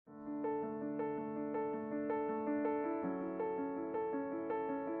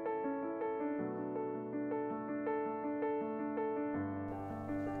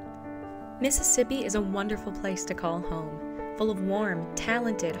Mississippi is a wonderful place to call home, full of warm,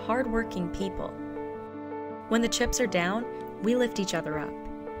 talented, hard-working people. When the chips are down, we lift each other up.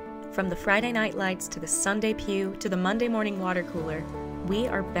 From the Friday night lights to the Sunday pew to the Monday morning water cooler, we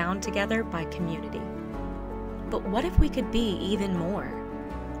are bound together by community. But what if we could be even more?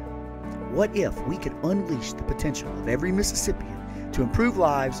 What if we could unleash the potential of every Mississippian to improve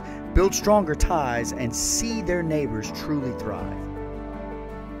lives, build stronger ties, and see their neighbors truly thrive?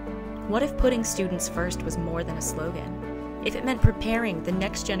 What if putting students first was more than a slogan? If it meant preparing the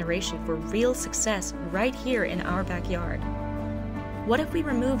next generation for real success right here in our backyard? What if we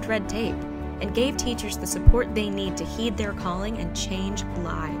removed red tape and gave teachers the support they need to heed their calling and change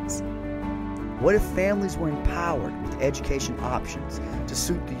lives? What if families were empowered with education options to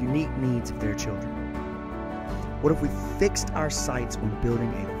suit the unique needs of their children? What if we fixed our sights on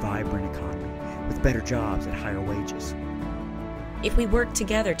building a vibrant economy with better jobs at higher wages? If we worked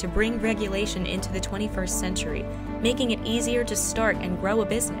together to bring regulation into the 21st century, making it easier to start and grow a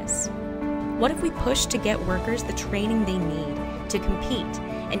business? What if we pushed to get workers the training they need to compete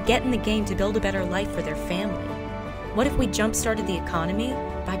and get in the game to build a better life for their family? What if we jump-started the economy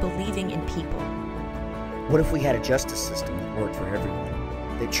by believing in people? What if we had a justice system that worked for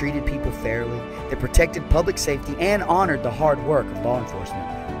everyone, that treated people fairly, that protected public safety and honored the hard work of law enforcement,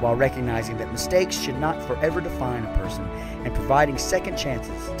 while recognizing that mistakes should not forever define a person and providing second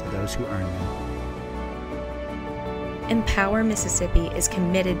chances to those who earn them? Empower Mississippi is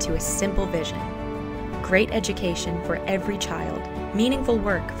committed to a simple vision: great education for every child, meaningful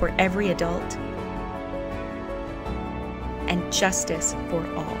work for every adult, and justice for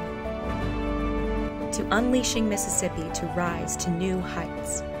all. To unleashing Mississippi to rise to new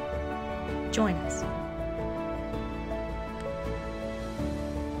heights. Join us.